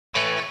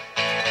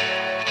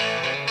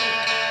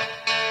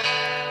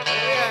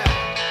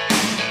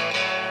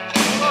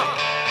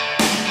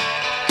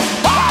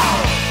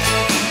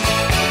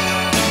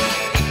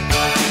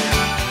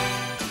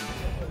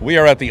We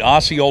are at the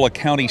Osceola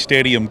County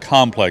Stadium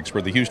complex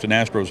where the Houston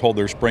Astros hold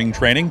their spring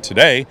training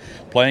today,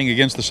 playing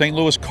against the St.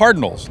 Louis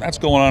Cardinals. That's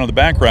going on in the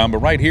background, but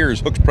right here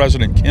is Hooks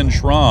president Ken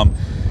Schrom.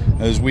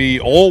 As we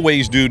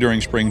always do during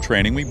spring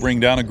training, we bring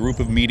down a group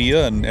of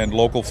media and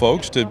local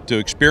folks to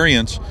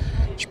experience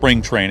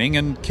spring training.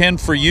 And Ken,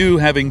 for you,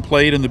 having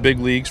played in the big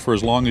leagues for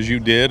as long as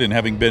you did and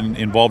having been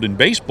involved in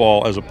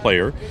baseball as a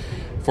player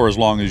for as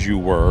long as you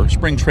were,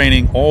 spring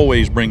training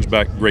always brings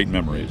back great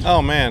memories.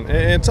 Oh man,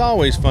 it's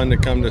always fun to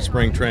come to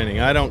spring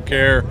training. I don't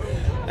care.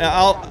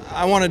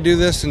 I want to do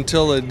this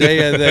until the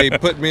day they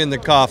put me in the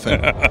coffin.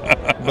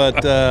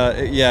 But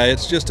yeah,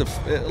 it's just a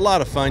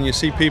lot of fun. You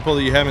see people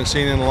that you haven't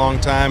seen in a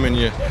long time, and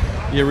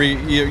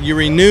you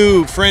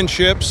renew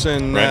friendships.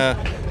 And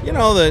right. You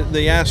know,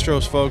 the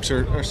Astros folks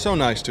are so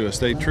nice to us.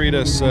 They treat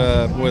us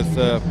with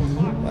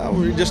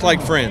just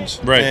like friends.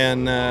 Right.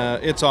 And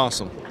it's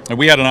awesome. And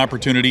we had an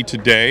opportunity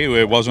today.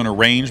 It wasn't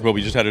arranged, but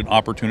we just had an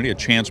opportunity, a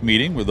chance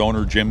meeting with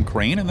owner Jim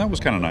Crane, and that was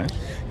kind of nice.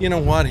 You know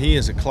what? He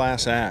is a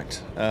class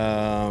act.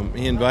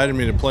 He invited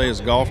me to play his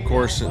golf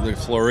course at the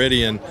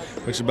Floridian,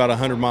 which is about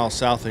 100 miles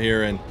south of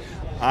here, and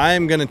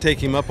I'm going to take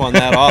him up on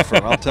that offer.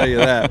 I'll tell you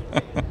that.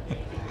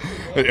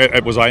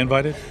 Was I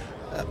invited?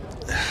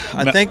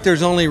 I think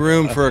there's only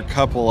room for a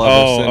couple of us.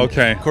 Oh,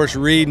 okay. Of course,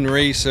 Reed and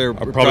Reese are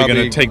probably going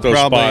to take those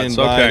spots.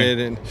 Invited,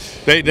 okay. And,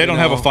 they don't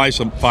have a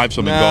fivesome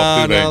in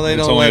golf, do they? No, they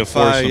it's don't only let a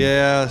foursome.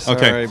 Yeah, sorry,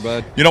 okay.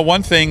 bud. You know,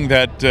 one thing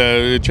that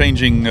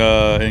changing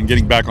and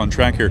getting back on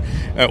track here,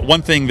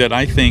 one thing that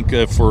I think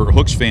for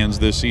Hooks fans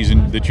this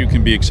season that you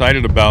can be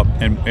excited about,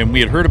 and we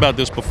had heard about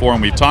this before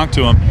and we talked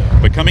to them,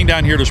 but coming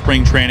down here to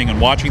spring training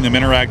and watching them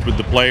interact with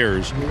the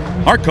players,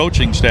 our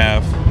coaching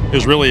staff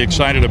is really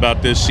excited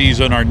about this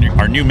season. Our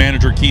new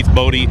manager, Keith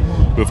Bodie,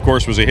 who of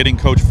course was a hitting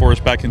coach for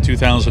us back in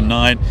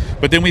 2009.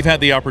 But then we've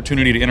had the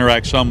opportunity to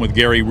interact some with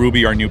Gary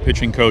Ruby, our new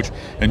pitching coach,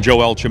 and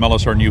Joel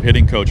Chimelis, our new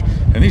hitting coach.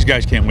 And these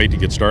guys can't wait to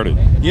get started.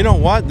 You know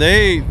what?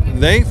 They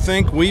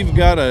think we've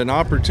got an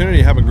opportunity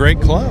to have a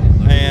great club.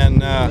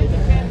 And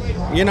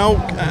you know,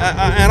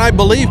 and I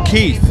believe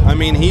Keith. I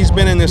mean, he's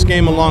been in this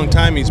game a long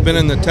time. He's been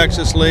in the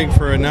Texas League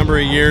for a number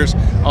of years,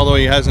 although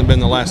he hasn't been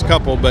the last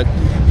couple. But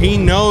he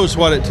knows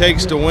what it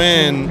takes to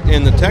win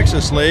in the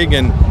Texas League,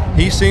 and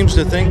he seems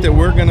to think that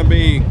we're going to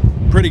be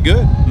pretty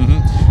good.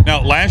 Mm-hmm.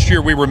 Now, last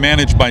year we were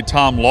managed by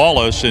Tom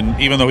Lawless, and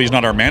even though he's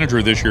not our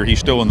manager this year, he's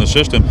still in the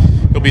system.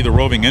 He'll be the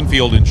roving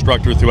infield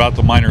instructor throughout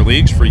the minor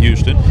leagues for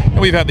Houston, and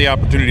we've had the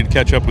opportunity to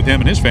catch up with him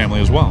and his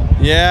family as well.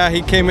 Yeah,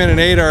 he came in and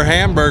ate our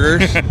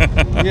hamburgers.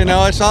 You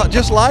know, it's all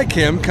just like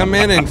him. Come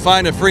in and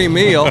find a free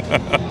meal.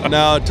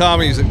 No,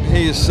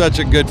 he's such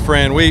a good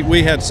friend.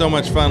 We had so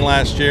much fun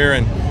last year,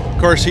 and of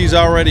course he's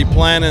already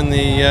planning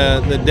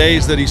the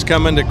days that he's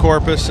coming to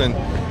Corpus, and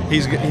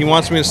he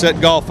wants me to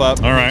set golf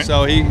up. All right.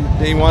 So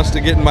he wants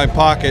to get in my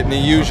pocket, and he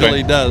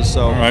usually does.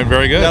 So all right,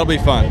 very good. That'll be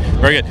fun.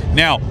 Very good.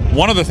 Now,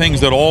 one of the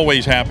things that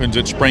always happens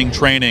at spring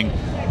training,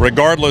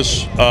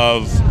 regardless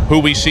of who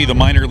we see the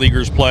minor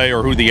leaguers play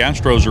or who the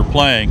Astros are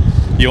playing,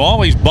 you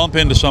always bump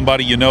into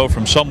somebody you know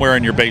from somewhere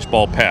in your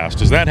baseball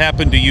past. Has that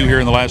happened to you here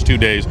in the last 2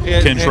 days,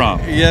 Ken Schrom?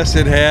 Yes,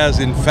 it has.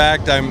 In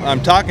fact,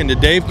 I'm talking to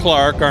Dave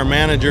Clark, our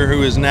manager,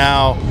 who is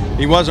now,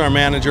 he was our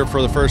manager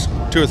for the first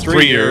 2 or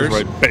 3 years.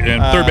 Right.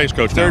 And third base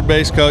coach now. Third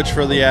base coach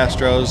for the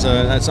Astros.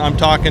 I'm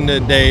talking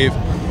to Dave,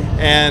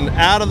 and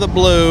out of the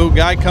blue,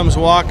 guy comes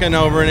walking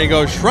over and he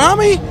goes,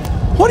 "Schromy,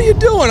 what are you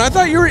doing? I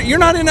thought you're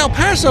not in El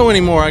Paso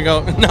anymore." I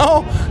go,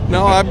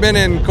 No, I've been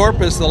in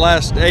Corpus the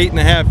last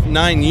 8.5,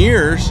 9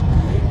 years.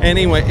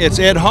 Anyway, it's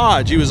Ed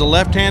Hodge. He was a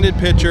left-handed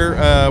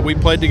pitcher. We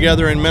played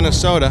together in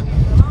Minnesota.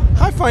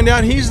 I find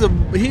out he's the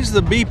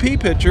BP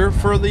pitcher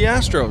for the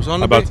Astros.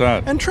 How about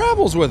that? And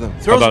travels with him.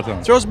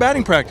 Throws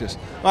batting practice.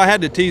 Well, I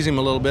had to tease him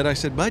a little bit. I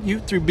said, "Bud, you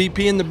threw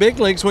BP in the big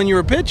leagues when you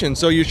were pitching,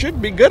 so you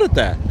should be good at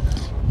that."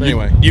 But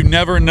anyway. You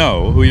never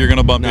know who you're going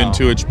to bump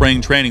into at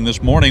spring training.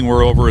 This morning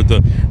we're over at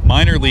the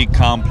minor league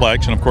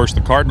complex, and of course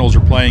the Cardinals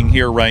are playing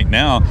here right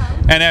now.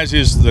 And as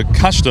is the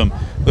custom,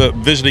 the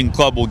visiting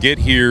club will get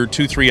here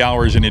 2-3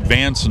 hours in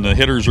advance, and the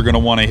hitters are going to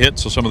want to hit.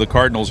 So some of the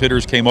Cardinals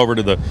hitters came over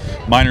to the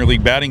minor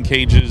league batting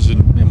cages,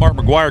 and Mark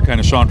McGuire kind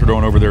of sauntered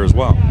on over there as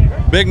well.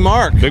 Big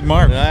Mark.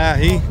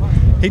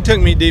 He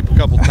took me deep a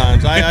couple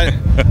times. I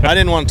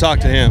didn't want to talk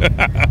to him.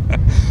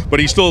 But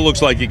he still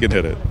looks like he can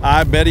hit it.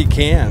 I bet he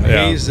can.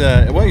 Yeah. He's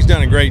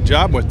done a great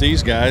job with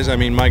these guys. I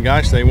mean, my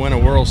gosh, they won a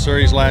World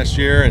Series last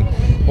year, and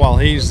while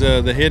he's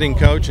the hitting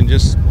coach, and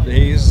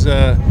he's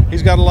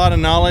got a lot of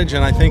knowledge,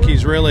 and I think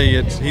he's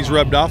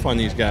rubbed off on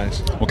these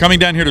guys. Well, coming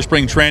down here to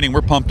spring training,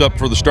 we're pumped up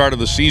for the start of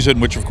the season,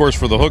 which of course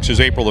for the Hooks is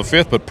April the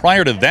 5th. But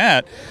prior to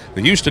that,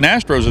 the Houston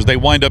Astros, as they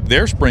wind up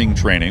their spring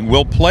training,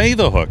 will play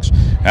the Hooks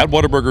at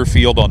Whataburger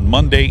Field on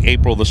Monday,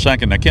 April the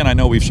 2nd. Now, Ken, I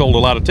know we've sold a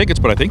lot of tickets,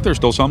 but I think there's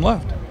still some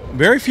left.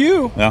 Very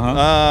few.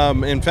 Uh-huh.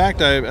 In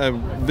fact, I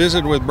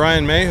visited with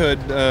Brian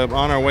Mayhood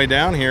on our way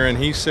down here, and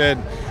he said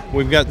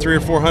we've got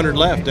 300 or 400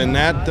 left, and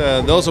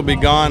those will be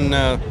gone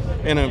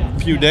in a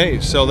few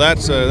days. So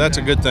that's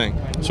a good thing.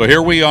 So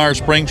here we are,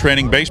 spring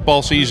training.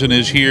 Baseball season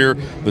is here.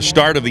 The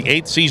start of the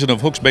 8th season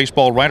of Hooks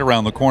baseball right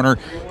around the corner.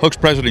 Hooks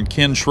president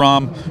Ken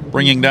Schrom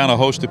bringing down a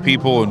host of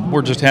people, and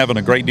we're just having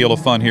a great deal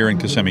of fun here in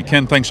Kissimmee.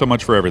 Ken, thanks so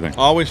much for everything.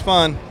 Always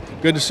fun.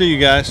 Good to see you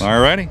guys. All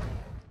righty.